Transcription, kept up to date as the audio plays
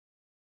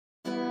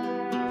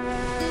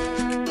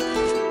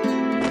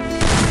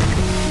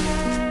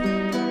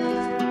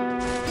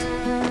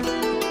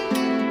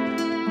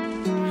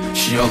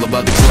She all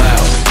about the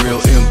cloud, real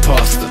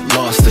imposter.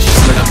 Lost her, she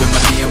slid up in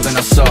my DM, then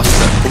I sauced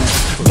her.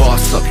 Oops,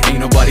 boss up, ain't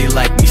nobody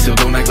like me, so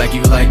don't act like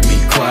you like me.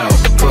 Cloud,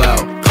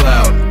 cloud,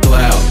 cloud,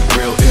 cloud,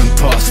 real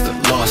imposter.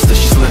 Lost her,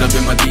 she slid up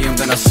in my DM,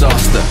 then I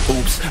sauced her.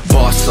 Oops,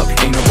 boss up,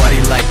 ain't nobody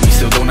like me,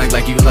 so don't act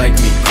like you like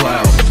me.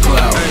 Cloud,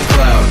 cloud,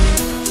 cloud.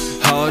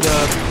 Hold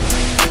up,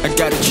 I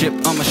got a chip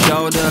on my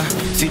shoulder.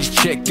 See this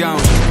chick gone,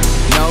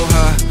 know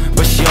her,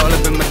 but she all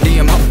up in my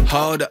DM.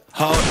 Hold up,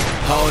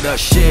 hold up,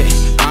 shit.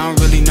 I don't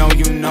really know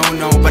you,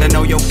 no, but I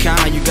know your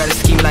kind. You got a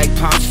scheme like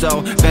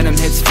Ponzo. Venom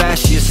hits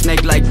fast, she a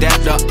snake like that,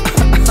 though.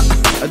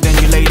 Then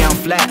you lay down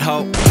flat,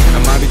 ho. I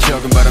might be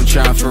joking, but I'm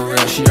trying for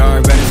real. She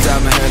already been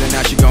inside my head and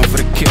now she going for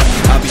the kill.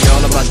 I'll be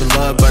all about the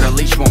love, but her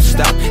leash won't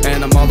stop.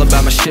 And I'm all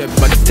about my shit,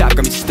 but the top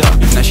got me stuck.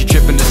 Now she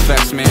tripping this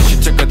facts, man. She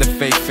took her the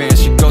fake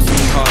fans. She goes to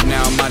me hard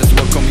now, might as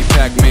well call me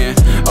Pac-Man.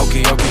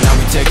 Okay, now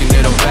we taking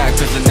it all back,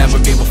 cause I never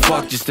gave a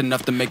fuck, just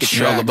enough to make it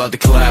track. She all about the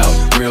cloud,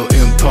 real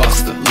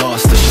imposter.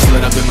 Lost her, she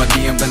slid up in my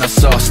DM, then I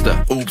sauced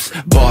her. Oops,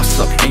 boss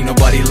up, ain't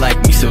nobody like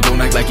me, so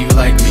don't act like you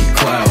like me.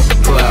 Cloud,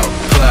 cloud,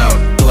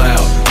 cloud,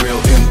 cloud, real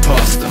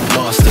imposter.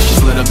 Lost her, she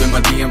slid up in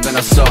my DM, then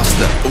I sauced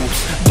her.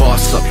 Oops,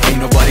 boss up, ain't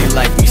nobody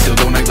like me, so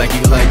don't act like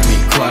you like me.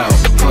 Cloud,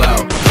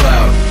 cloud,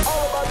 cloud.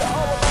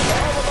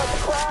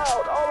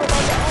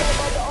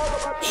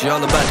 She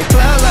all about the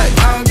cloud like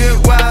I don't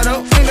get wild,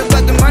 oh. Ain't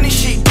about the money,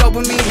 she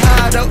dopamine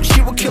high, though.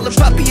 She will kill a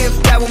puppy if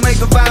that will make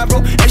her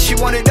viral. And she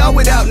want it all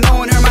without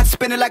knowing her mind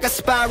spinning like a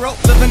spiral.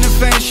 Living in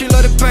vain, she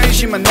love the pain,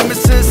 she my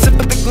nemesis. Sip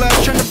of the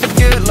glass, trying to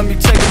forget, let me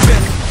take a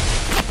bit.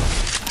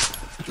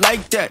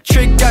 Like that,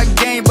 trick got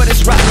game, but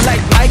it's rotten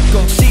like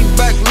Michael. See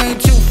back lane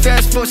too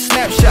fast for a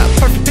snapshot.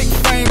 Perfect pick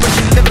frame, but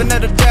she living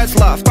at her dad's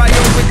loft.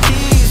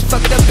 Priorities,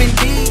 fucked up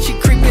indeed. She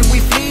creeping,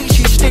 we flee,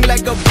 she sting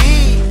like a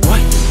bee. What?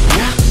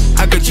 Yeah,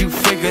 how could you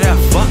figure that?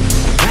 Fuck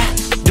that,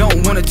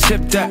 don't wanna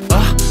tip that,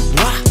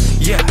 what?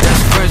 Yeah,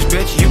 that's French,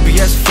 bitch,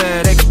 UPS,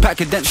 FedEx,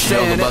 packet that shit. She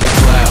all about the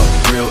cloud,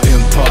 real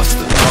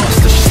imposter.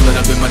 Lost her, she slid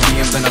up in my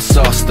DM, then I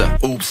sauced her.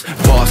 Oops,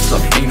 boss up,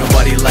 ain't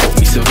nobody like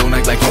me, so don't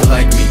act like you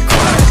like me.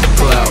 Cloud,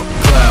 cloud,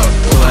 cloud,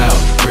 cloud,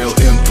 real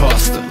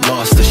imposter.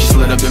 Lost her, she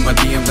slid up in my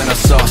DM, then I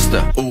sauced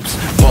her. Oops,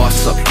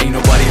 boss up, ain't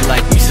nobody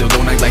like me, so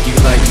don't act like you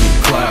like me.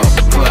 Cloud,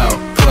 cloud,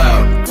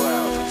 cloud.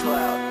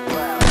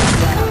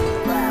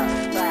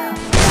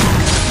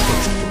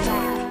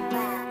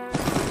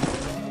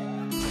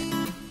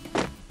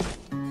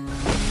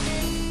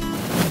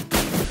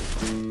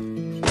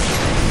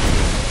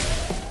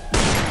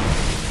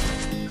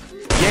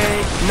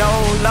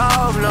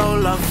 No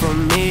love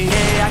from me,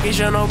 yeah, I can't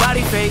show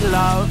nobody fake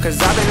love. Cause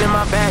I've been in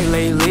my bag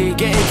lately,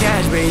 getting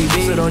cash,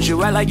 baby. So don't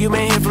you act like you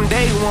been here from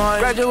day one.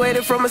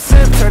 Graduated from a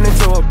simp, turned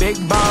into a big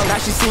ball. Now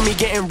she see me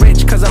getting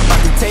rich, cause I'm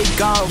about to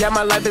take off. Yeah,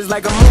 my life is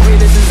like a movie,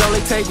 this is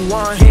only take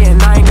one. Yeah,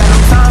 and I ain't got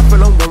no time for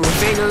no one with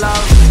fake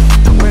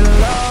love. Where the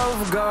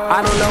love go?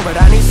 I don't know, but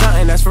I need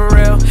something that's for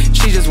real.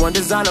 She just want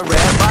designer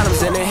red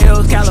bottoms in the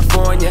hills,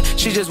 California.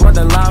 She just want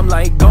the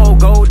limelight,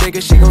 gold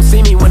digger. She gon'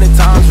 see me when the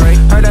time's right.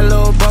 Heard that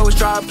little boy was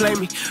trying to play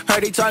me.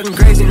 Heard he talking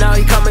crazy, now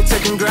he coming to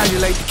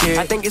congratulate the kid.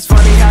 I think it's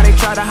funny how they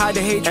try to hide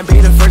the hate and be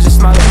the first to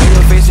smile in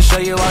your face and show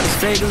you all this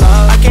fake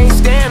love. I can't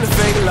stand the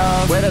fake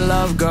love. Where the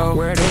love go?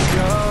 Where'd it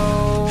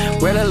go?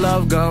 Where the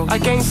love go? I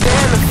can't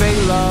stand the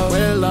fake love.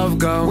 Where the love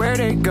go? Where'd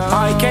it go?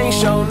 I can't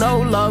show no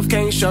love,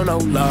 can't show no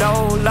love.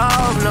 No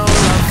love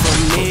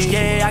from me.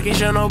 Yeah, I can't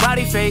show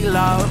nobody fake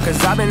love.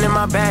 Cause I've been in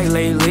my bag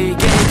lately,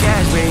 getting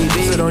cash,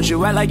 baby. So don't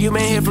you act like you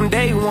been here from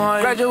day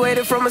one.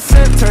 Graduated from a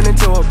simp, turned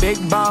into a big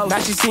ball. Now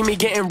she see me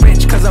getting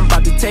rich, cause I'm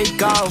about to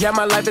take off. Yeah,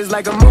 my life is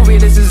like a movie,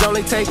 this is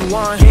only take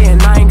one. Yeah,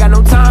 and I ain't got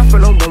no time for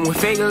no one with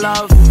fake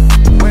love.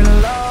 Where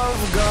the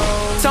love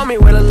go? Tell me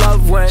where the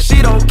love went.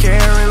 She don't care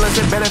unless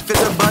it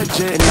benefits her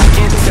budget. And I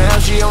can tell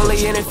she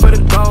only in it for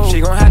the gold. She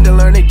gon' have to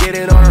learn to get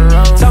it on her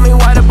own. Tell me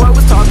why the boy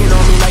was talking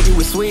on me like he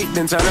was sweet,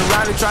 then turn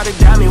around and try to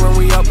doubt me when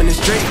we up in the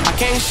street. I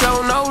can't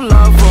show no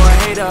love for a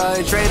hater,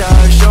 a traitor.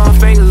 Showing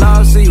fake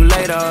love, see you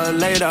later.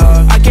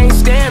 I can't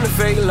stand the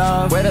fake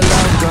love. Where the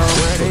love go?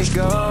 Where'd it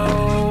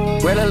go?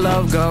 Where the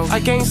love go? I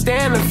can't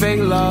stand the fake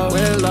love.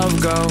 Where the love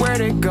go?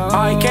 Where'd it go?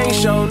 I can't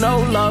show no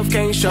love,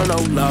 can't show no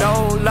love.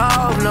 No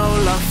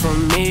love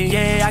from me.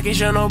 Yeah, I can't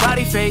show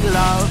nobody fake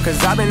love.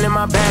 Cause I've been in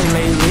my bag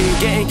lately,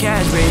 getting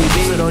cash,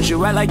 baby. So don't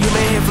you act like you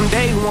been here from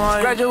day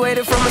one.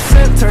 Graduated from a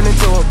simp, turned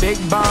into a big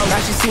ball. Now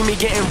she see me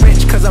getting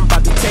rich, cause I'm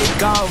about to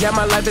take off. Yeah,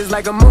 my life is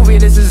like a movie,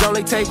 this is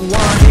only take one.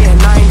 Yeah,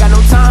 and I ain't got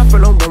no time for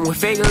no one with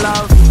fake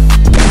love.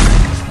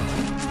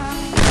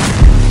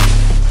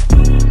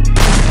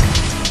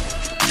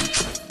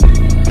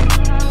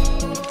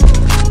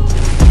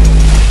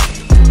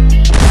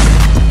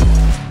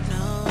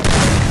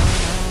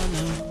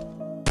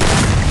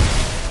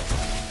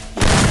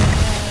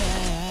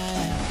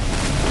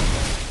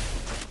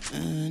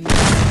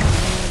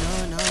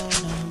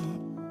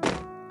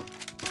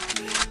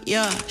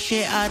 Yeah,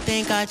 shit, I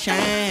think I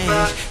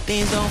changed.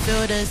 Things don't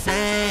feel the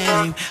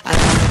same. I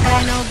don't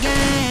play no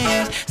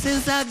games.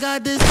 Since I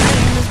got this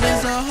name, it's been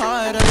so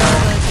hard to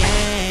love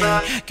again.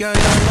 Girl, your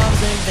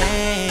love's in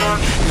vain.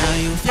 Now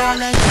you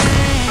feel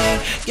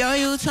ashamed. Girl,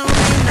 you told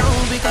me no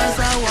because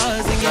I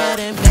wasn't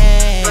getting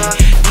paid.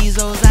 These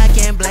hoes I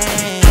can't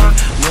blame.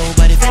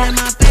 Nobody feeling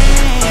my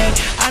pain.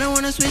 I don't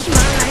wanna switch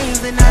my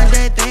lanes and now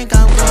they think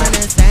I'm going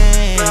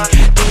insane.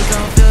 Things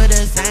don't feel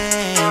the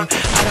same.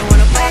 I don't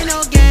wanna play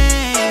no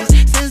games.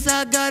 Since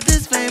I got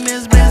this fame,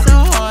 it's been so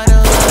hard to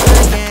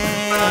love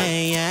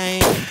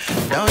again.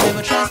 Don't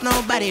ever trust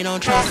nobody,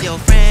 don't trust your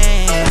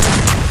friends.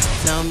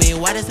 Tell me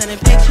why they sending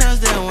pictures,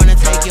 they don't wanna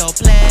take your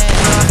place.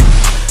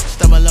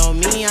 Stumble on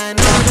me, I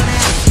know, gonna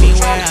ask me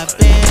where I've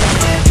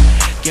been.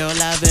 Girl,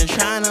 I've been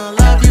trying to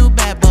love you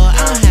back, but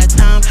I don't have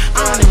time,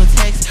 I don't even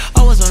text.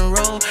 Always on the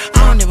road,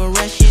 I don't even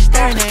rush. She's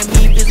staring at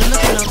me, busy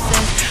looking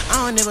obsessed.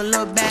 I don't even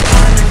look back, I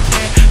don't even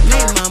care.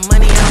 Made my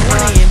money, I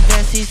wanna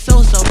invest. He's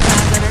so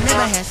proud that I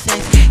never had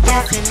sex.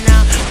 Yes and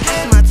now,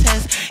 pass my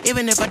test.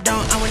 Even if I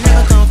don't, I would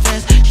never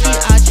confess.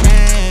 I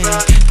changed,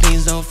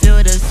 things don't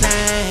feel the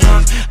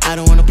same. I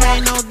don't wanna play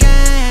no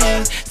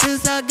games.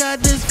 Since I got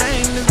this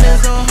fame, it's been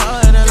so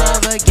hard to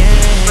love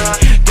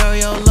again. Girl,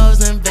 your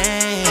love's in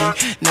vain.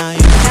 Now you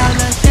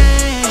feel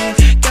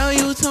ashamed. Girl,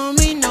 you told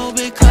me no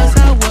because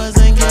I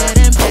wasn't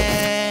getting paid.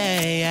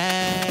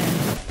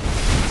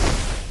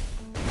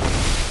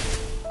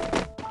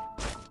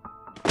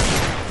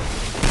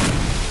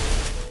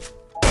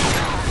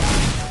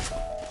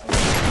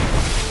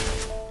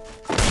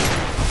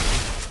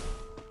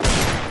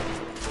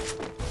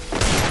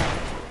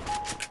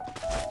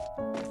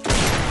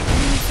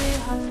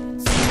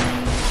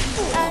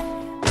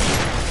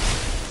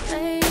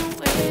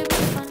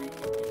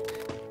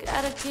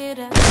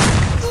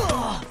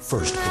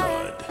 First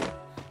blood.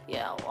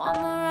 Yeah, I wanna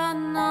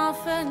run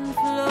off and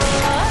flow.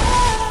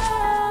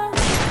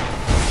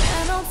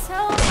 And don't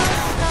tell